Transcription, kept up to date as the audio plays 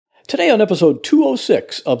Today on episode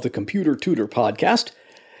 206 of the Computer Tutor podcast,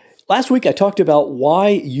 last week I talked about why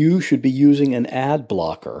you should be using an ad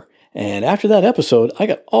blocker. And after that episode, I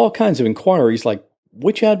got all kinds of inquiries like,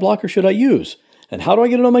 which ad blocker should I use? And how do I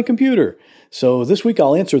get it on my computer? So this week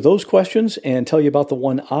I'll answer those questions and tell you about the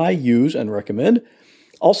one I use and recommend.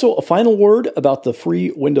 Also, a final word about the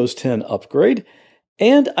free Windows 10 upgrade.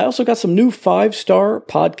 And I also got some new 5-star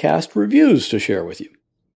podcast reviews to share with you.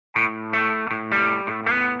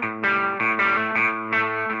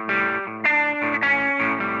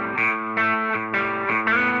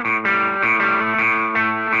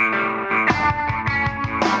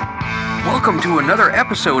 Welcome to another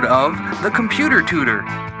episode of The Computer Tutor.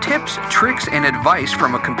 Tips, tricks, and advice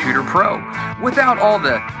from a computer pro without all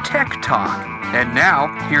the tech talk. And now,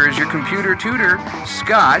 here is your computer tutor,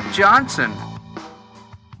 Scott Johnson.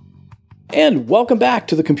 And welcome back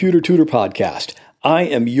to the Computer Tutor podcast. I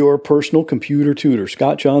am your personal computer tutor,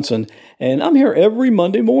 Scott Johnson, and I'm here every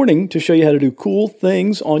Monday morning to show you how to do cool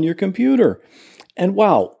things on your computer. And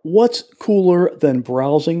wow, what's cooler than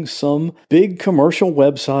browsing some big commercial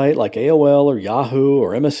website like AOL or Yahoo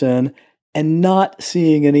or MSN and not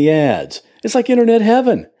seeing any ads? It's like internet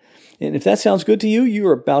heaven. And if that sounds good to you,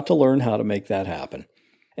 you're about to learn how to make that happen.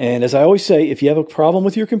 And as I always say, if you have a problem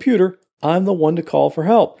with your computer, I'm the one to call for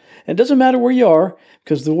help. And it doesn't matter where you are,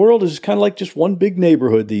 because the world is kind of like just one big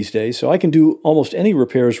neighborhood these days, so I can do almost any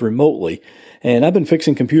repairs remotely. And I've been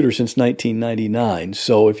fixing computers since 1999,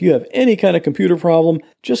 so if you have any kind of computer problem,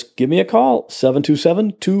 just give me a call,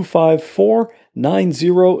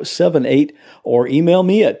 727-254-9078, or email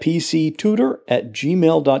me at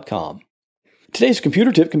pctutor@gmail.com. Today's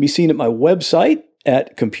computer tip can be seen at my website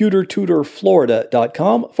at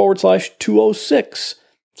computertutorflorida.com/206.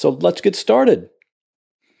 So let's get started.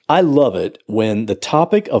 I love it when the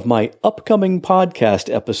topic of my upcoming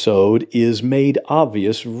podcast episode is made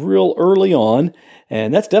obvious real early on,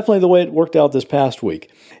 and that's definitely the way it worked out this past week.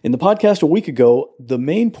 In the podcast a week ago, the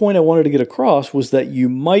main point I wanted to get across was that you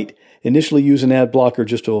might initially use an ad blocker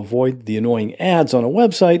just to avoid the annoying ads on a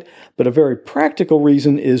website, but a very practical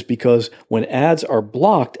reason is because when ads are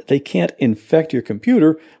blocked, they can't infect your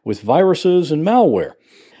computer with viruses and malware.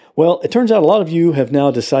 Well, it turns out a lot of you have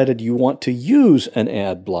now decided you want to use an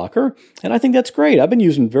ad blocker, and I think that's great. I've been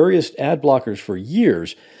using various ad blockers for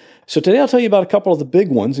years. So today I'll tell you about a couple of the big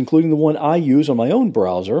ones, including the one I use on my own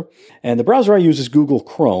browser. And the browser I use is Google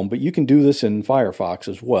Chrome, but you can do this in Firefox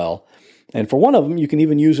as well. And for one of them, you can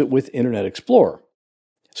even use it with Internet Explorer.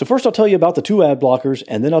 So first I'll tell you about the two ad blockers,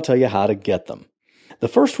 and then I'll tell you how to get them. The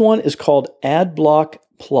first one is called AdBlock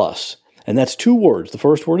Plus. And that's two words. The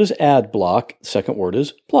first word is ad block. The second word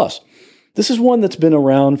is plus. This is one that's been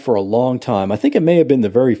around for a long time. I think it may have been the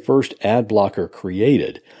very first ad blocker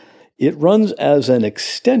created. It runs as an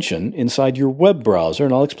extension inside your web browser,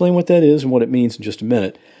 and I'll explain what that is and what it means in just a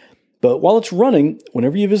minute. But while it's running,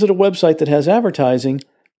 whenever you visit a website that has advertising,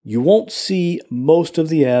 you won't see most of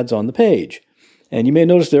the ads on the page. And you may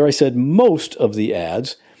notice there I said most of the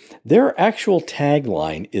ads. Their actual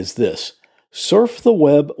tagline is this: surf the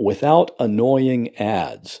web without annoying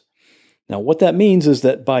ads. Now, what that means is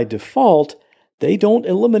that by default, they don't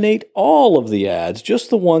eliminate all of the ads, just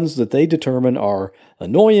the ones that they determine are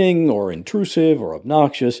annoying or intrusive or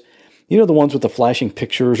obnoxious. You know, the ones with the flashing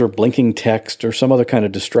pictures or blinking text or some other kind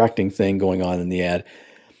of distracting thing going on in the ad.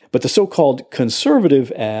 But the so-called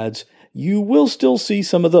conservative ads, you will still see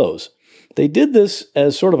some of those. They did this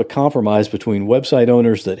as sort of a compromise between website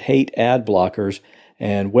owners that hate ad blockers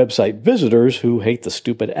and website visitors who hate the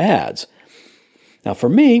stupid ads. Now for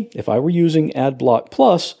me, if I were using AdBlock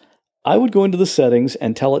Plus, I would go into the settings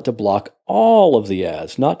and tell it to block all of the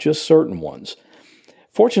ads, not just certain ones.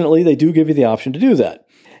 Fortunately, they do give you the option to do that.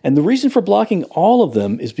 And the reason for blocking all of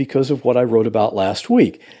them is because of what I wrote about last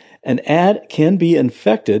week. An ad can be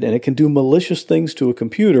infected and it can do malicious things to a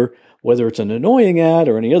computer, whether it's an annoying ad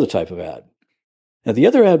or any other type of ad. Now the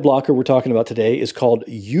other ad blocker we're talking about today is called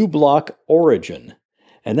uBlock Origin.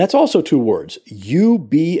 And that's also two words,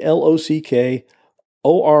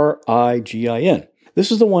 uBlock-Origin.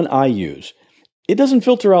 This is the one I use. It doesn't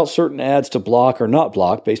filter out certain ads to block or not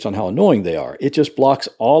block based on how annoying they are. It just blocks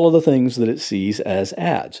all of the things that it sees as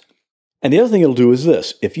ads. And the other thing it'll do is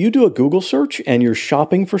this. If you do a Google search and you're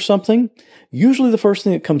shopping for something, usually the first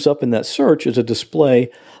thing that comes up in that search is a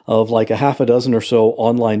display of like a half a dozen or so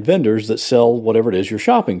online vendors that sell whatever it is you're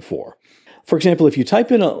shopping for. For example, if you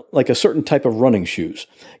type in a certain type of running shoes,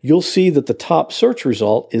 you'll see that the top search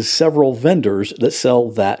result is several vendors that sell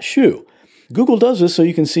that shoe. Google does this so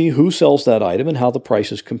you can see who sells that item and how the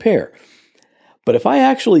prices compare. But if I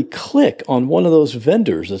actually click on one of those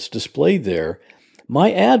vendors that's displayed there,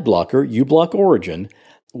 my ad blocker, uBlock Origin,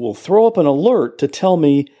 will throw up an alert to tell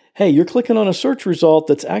me, hey, you're clicking on a search result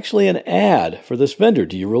that's actually an ad for this vendor.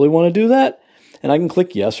 Do you really want to do that? And I can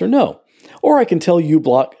click yes or no. Or I can tell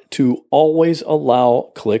uBlock to always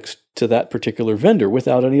allow clicks to that particular vendor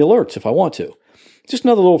without any alerts if I want to. Just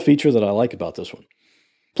another little feature that I like about this one.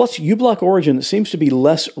 Plus, uBlock Origin seems to be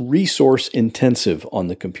less resource intensive on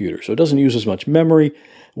the computer, so it doesn't use as much memory,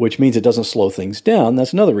 which means it doesn't slow things down.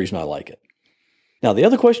 That's another reason I like it. Now, the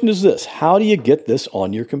other question is this: how do you get this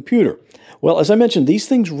on your computer? Well, as I mentioned, these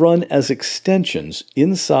things run as extensions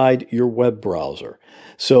inside your web browser.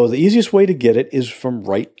 So the easiest way to get it is from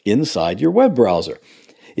right inside your web browser.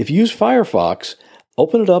 If you use Firefox,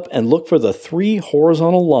 open it up and look for the 3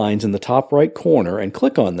 horizontal lines in the top right corner and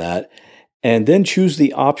click on that, and then choose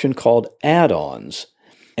the option called Add-ons.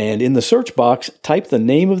 And in the search box, type the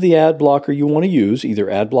name of the ad blocker you want to use, either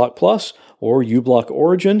AdBlock Plus or uBlock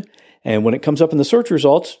Origin, and when it comes up in the search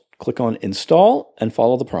results, click on Install and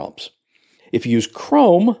follow the prompts. If you use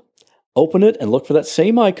Chrome, open it and look for that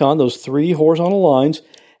same icon, those 3 horizontal lines,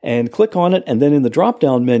 and click on it, and then in the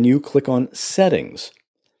drop-down menu, click on Settings.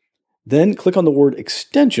 Then click on the word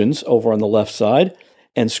Extensions over on the left side,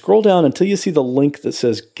 and scroll down until you see the link that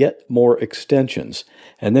says Get More Extensions,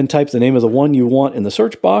 and then type the name of the one you want in the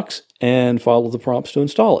search box and follow the prompts to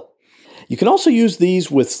install it. You can also use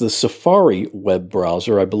these with the Safari web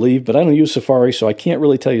browser, I believe, but I don't use Safari, so I can't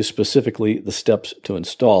really tell you specifically the steps to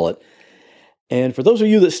install it. And for those of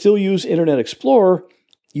you that still use Internet Explorer,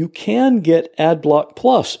 you can get AdBlock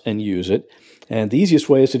Plus and use it. And the easiest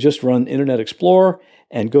way is to just run Internet Explorer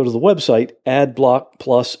and go to the website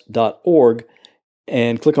adblockplus.org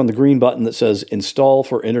and click on the green button that says Install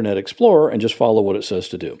for Internet Explorer and just follow what it says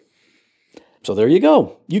to do. So there you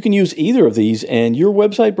go. You can use either of these and your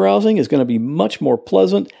website browsing is going to be much more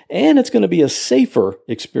pleasant and it's going to be a safer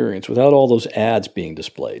experience without all those ads being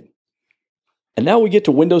displayed. And now we get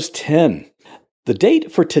to Windows 10. The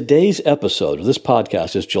date for today's episode of this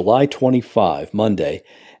podcast is July 25, Monday,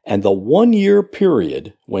 and the 1-year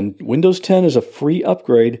period when Windows 10 is a free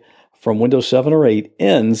upgrade from Windows 7 or 8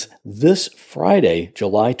 ends this Friday,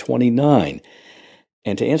 July 29.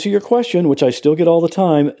 And to answer your question, which I still get all the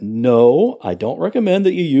time, no, I don't recommend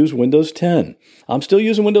that you use Windows 10. I'm still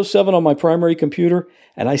using Windows 7 on my primary computer,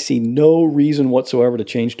 and I see no reason whatsoever to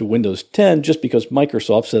change to Windows 10 just because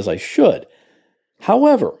Microsoft says I should.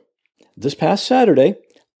 However, this past Saturday,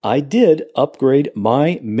 I did upgrade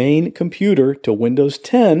my main computer to Windows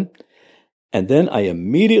 10, and then I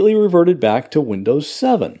immediately reverted back to Windows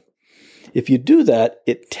 7. If you do that,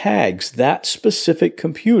 it tags that specific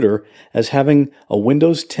computer as having a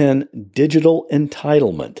Windows 10 digital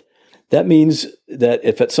entitlement. That means that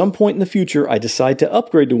if at some point in the future I decide to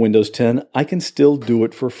upgrade to Windows 10, I can still do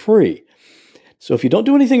it for free. So if you don't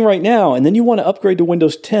do anything right now and then you want to upgrade to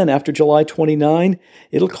Windows 10 after July 29,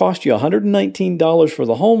 it'll cost you $119 for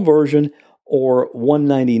the home version or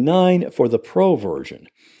 $199 for the Pro version.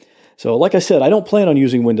 So like I said, I don't plan on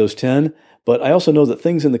using Windows 10, but I also know that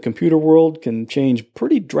things in the computer world can change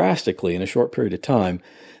pretty drastically in a short period of time.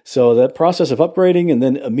 So that process of upgrading and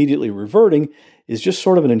then immediately reverting is just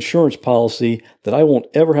sort of an insurance policy that I won't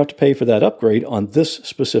ever have to pay for that upgrade on this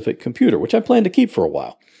specific computer, which I plan to keep for a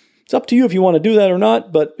while. It's up to you if you want to do that or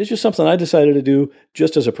not, but it's just something I decided to do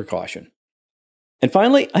just as a precaution. And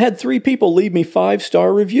finally, I had 3 people leave me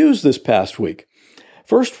 5-star reviews this past week.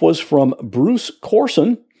 First was from Bruce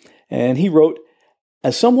Corson, and he wrote,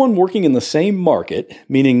 "As someone working in the same market,"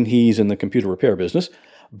 meaning he's in the computer repair business,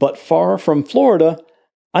 "but far from Florida,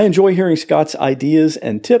 I enjoy hearing Scott's ideas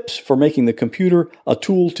and tips for making the computer a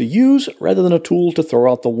tool to use rather than a tool to throw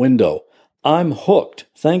out the window. I'm hooked.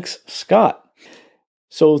 Thanks, Scott."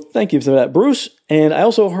 So thank you for that, Bruce. And I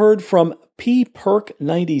also heard from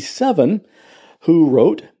PPerk97, who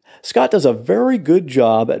wrote, "Scott does a very good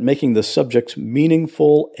job at making the subjects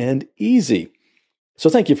meaningful and easy." So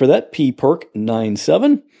thank you for that,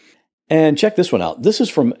 PPerk97. And check this one out. This is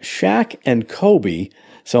from Shaq and Kobe.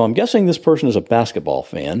 So I'm guessing this person is a basketball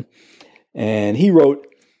fan. And he wrote,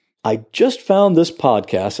 "I just found this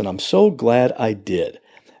podcast and I'm so glad I did.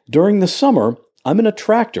 During the summer, I'm in a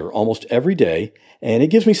tractor almost every day, and it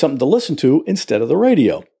gives me something to listen to instead of the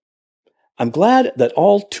radio. I'm glad that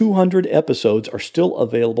all 200 episodes are still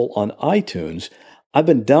available on iTunes. I've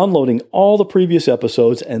been downloading all the previous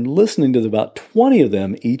episodes and listening to about 20 of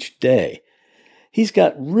them each day. He's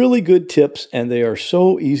got really good tips, and they are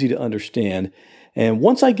so easy to understand. And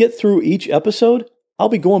once I get through each episode, I'll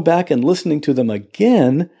be going back and listening to them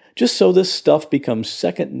again, just so this stuff becomes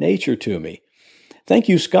second nature to me. Thank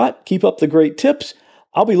you, Scott. Keep up the great tips.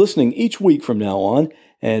 I'll be listening each week from now on,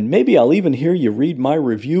 and maybe I'll even hear you read my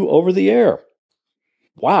review over the air."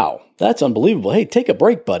 Wow, that's unbelievable. Hey, take a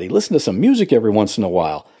break, buddy. Listen to some music every once in a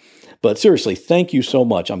while. But seriously, thank you so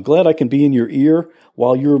much. I'm glad I can be in your ear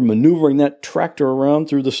while you're maneuvering that tractor around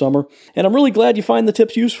through the summer. And I'm really glad you find the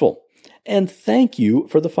tips useful. And thank you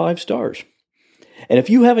for the 5 stars. And if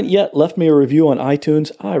you haven't yet left me a review on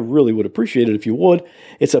iTunes, I really would appreciate it if you would.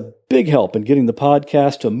 It's a big help in getting the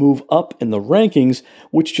podcast to move up in the rankings,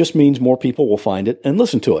 which just means more people will find it and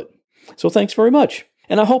listen to it. So thanks very much.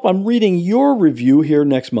 And I hope I'm reading your review here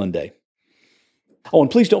next Monday. Oh,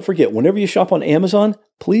 and please don't forget, whenever you shop on Amazon,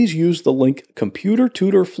 please use the link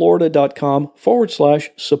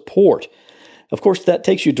computertutorflorida.com/support. Of course, that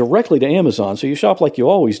takes you directly to Amazon, so you shop like you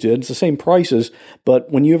always did. It's the same prices,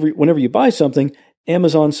 but whenever you buy something,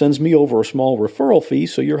 Amazon sends me over a small referral fee,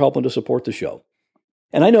 so you're helping to support the show.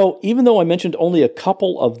 And I know, even though I mentioned only a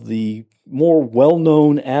couple of the more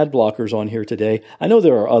well-known ad blockers on here today, I know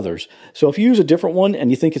there are others. So if you use a different one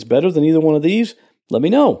and you think it's better than either one of these, let me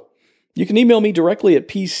know. You can email me directly at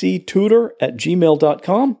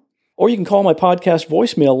pctutor@gmail.com, or you can call my podcast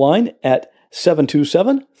voicemail line at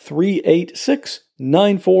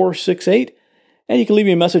 727-386-9468, and you can leave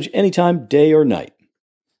me a message anytime, day or night.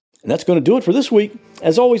 And that's going to do it for this week.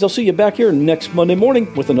 As always, I'll see you back here next Monday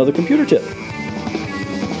morning with another computer tip.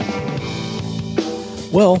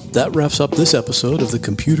 Well, that wraps up this episode of the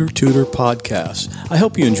Computer Tutor Podcast. I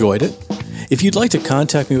hope you enjoyed it. If you'd like to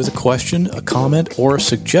contact me with a question, a comment, or a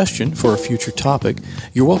suggestion for a future topic,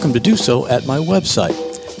 you're welcome to do so at my website,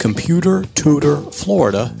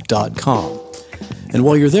 computertutorflorida.com. And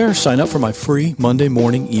while you're there, sign up for my free Monday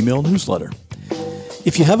morning email newsletter.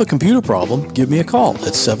 If you have a computer problem, give me a call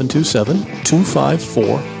at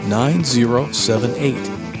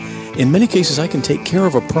 727-254-9078. In many cases, I can take care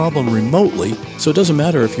of a problem remotely, so it doesn't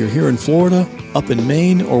matter if you're here in Florida, up in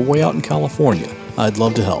Maine, or way out in California. I'd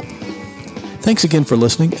love to help. Thanks again for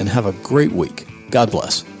listening, and have a great week. God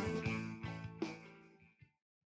bless.